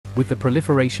With the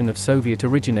proliferation of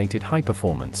Soviet-originated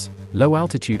high-performance,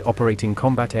 low-altitude operating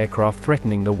combat aircraft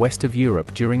threatening the west of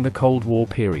Europe during the Cold War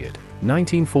period,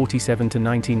 1947 to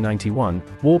 1991,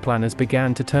 war planners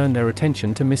began to turn their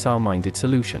attention to missile-minded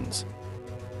solutions.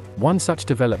 One such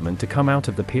development to come out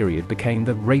of the period became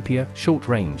the Rapier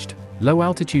short-ranged,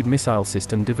 low-altitude missile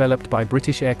system developed by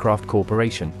British Aircraft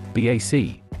Corporation,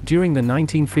 BAC, during the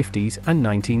 1950s and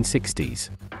 1960s.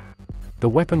 The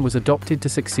weapon was adopted to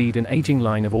succeed an aging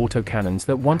line of autocannons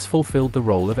that once fulfilled the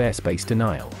role of airspace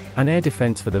denial and air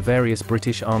defense for the various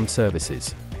British armed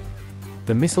services.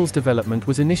 The missile's development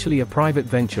was initially a private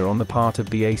venture on the part of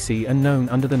BAC and known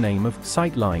under the name of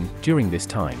Sightline during this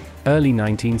time, early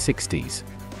 1960s.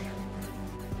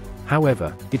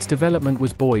 However, its development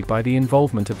was buoyed by the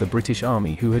involvement of the British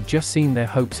Army, who had just seen their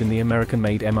hopes in the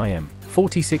American-made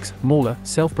MIM-46 Mauler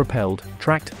self-propelled,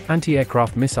 tracked,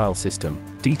 anti-aircraft missile system,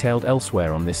 detailed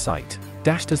elsewhere on this site,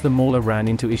 dashed as the Mauler ran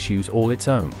into issues all its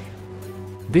own.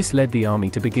 This led the Army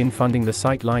to begin funding the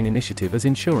Sightline initiative as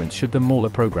insurance should the Mauler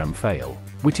program fail,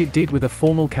 which it did, with a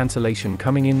formal cancellation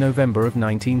coming in November of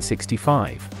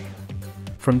 1965.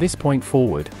 From this point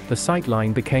forward, the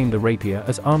Sightline became the Rapier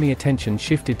as Army attention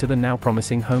shifted to the now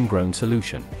promising homegrown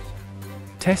solution.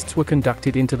 Tests were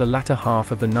conducted into the latter half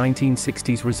of the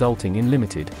 1960s, resulting in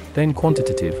limited, then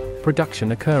quantitative,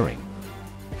 production occurring.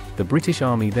 The British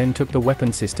Army then took the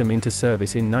weapon system into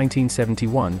service in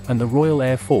 1971 and the Royal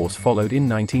Air Force followed in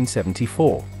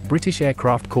 1974. British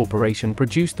Aircraft Corporation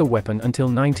produced the weapon until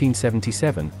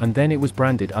 1977 and then it was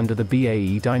branded under the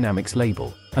BAE Dynamics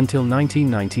label, until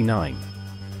 1999.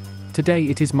 Today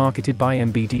it is marketed by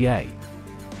MBDA.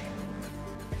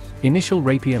 Initial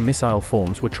Rapier missile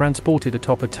forms were transported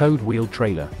atop a towed-wheeled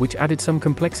trailer, which added some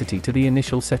complexity to the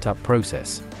initial setup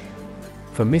process.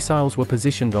 For missiles were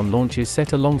positioned on launches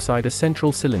set alongside a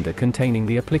central cylinder containing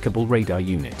the applicable radar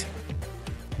unit.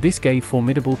 This gave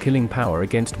formidable killing power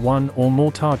against one or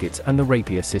more targets, and the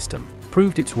Rapier system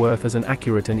proved its worth as an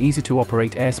accurate and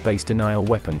easy-to-operate airspace denial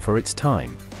weapon for its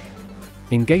time.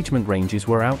 Engagement ranges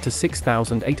were out to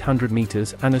 6,800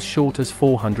 meters and as short as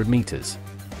 400 meters.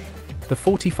 The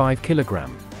 45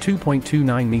 kilogram,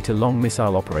 2.29 meter long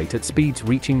missile operated at speeds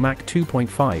reaching Mach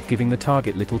 2.5, giving the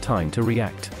target little time to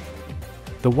react.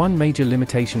 The one major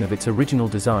limitation of its original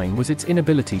design was its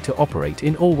inability to operate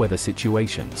in all-weather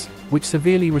situations, which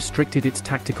severely restricted its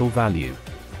tactical value.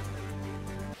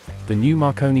 The new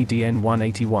Marconi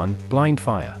DN-181 blind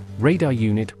fire radar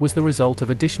unit was the result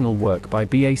of additional work by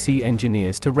BAC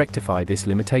engineers to rectify this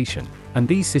limitation, and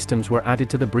these systems were added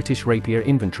to the British Rapier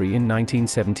inventory in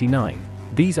 1979.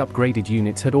 These upgraded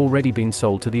units had already been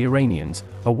sold to the Iranians,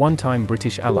 a one-time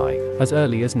British ally, as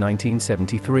early as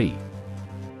 1973.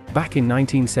 Back in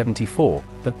 1974,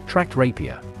 the tracked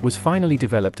Rapier was finally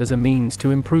developed as a means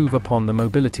to improve upon the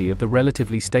mobility of the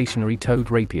relatively stationary towed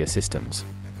Rapier systems.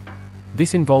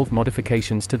 This involved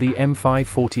modifications to the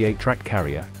M548 tracked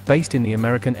carrier, based in the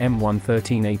American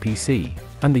M113 APC,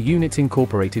 and the units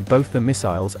incorporated both the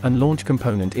missiles and launch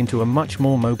component into a much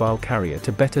more mobile carrier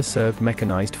to better serve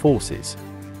mechanized forces.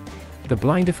 The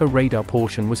blinder for radar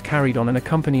portion was carried on an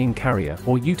accompanying carrier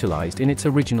or utilized in its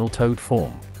original towed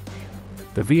form.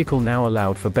 The vehicle now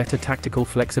allowed for better tactical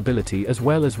flexibility as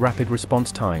well as rapid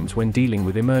response times when dealing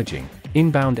with emerging,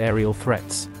 inbound aerial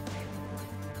threats.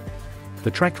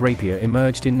 The tracked Rapier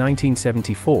emerged in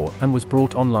 1974 and was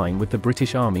brought online with the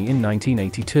British Army in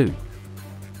 1982.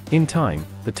 In time,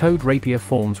 the towed Rapier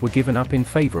forms were given up in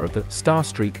favor of the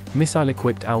Starstreak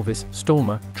missile-equipped Alvis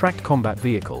Stormer tracked combat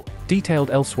vehicle, detailed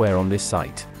elsewhere on this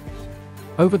site.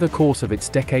 Over the course of its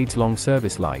decades-long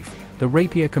service life, the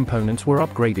Rapier components were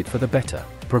upgraded for the better,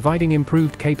 providing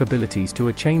improved capabilities to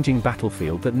a changing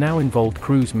battlefield that now involved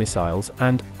cruise missiles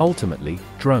and, ultimately,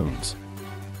 drones.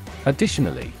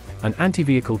 Additionally, an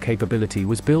anti-vehicle capability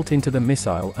was built into the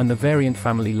missile, and the variant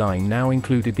family line now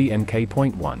included the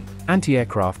Mk.1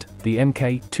 anti-aircraft, the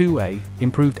Mk.2A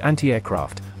improved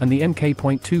anti-aircraft, and the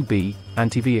Mk.2B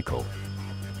anti-vehicle.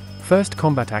 First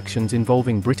combat actions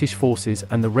involving British forces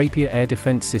and the Rapier air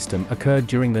defense system occurred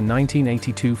during the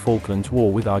 1982 Falklands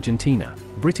War with Argentina.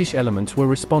 British elements were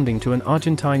responding to an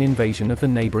Argentine invasion of the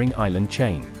neighboring island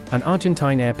chain, and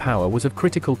Argentine air power was of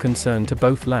critical concern to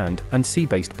both land and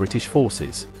sea-based British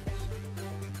forces.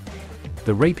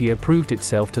 The Rapier proved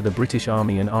itself to the British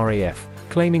Army and RAF,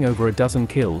 claiming over a dozen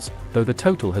kills, though the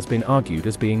total has been argued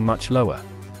as being much lower.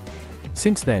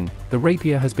 Since then, the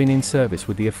Rapier has been in service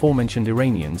with the aforementioned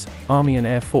Iranians, Army and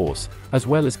Air Force, as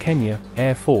well as Kenya,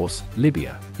 Air Force,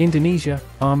 Libya, Indonesia,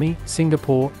 Army,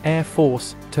 Singapore, Air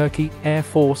Force, Turkey, Air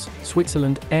Force,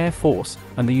 Switzerland, Air Force,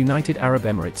 and the United Arab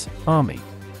Emirates, Army.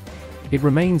 It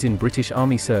remains in British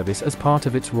Army service as part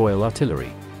of its Royal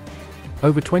Artillery.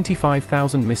 Over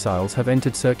 25,000 missiles have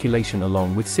entered circulation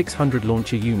along with 600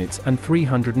 launcher units and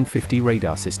 350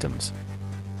 radar systems.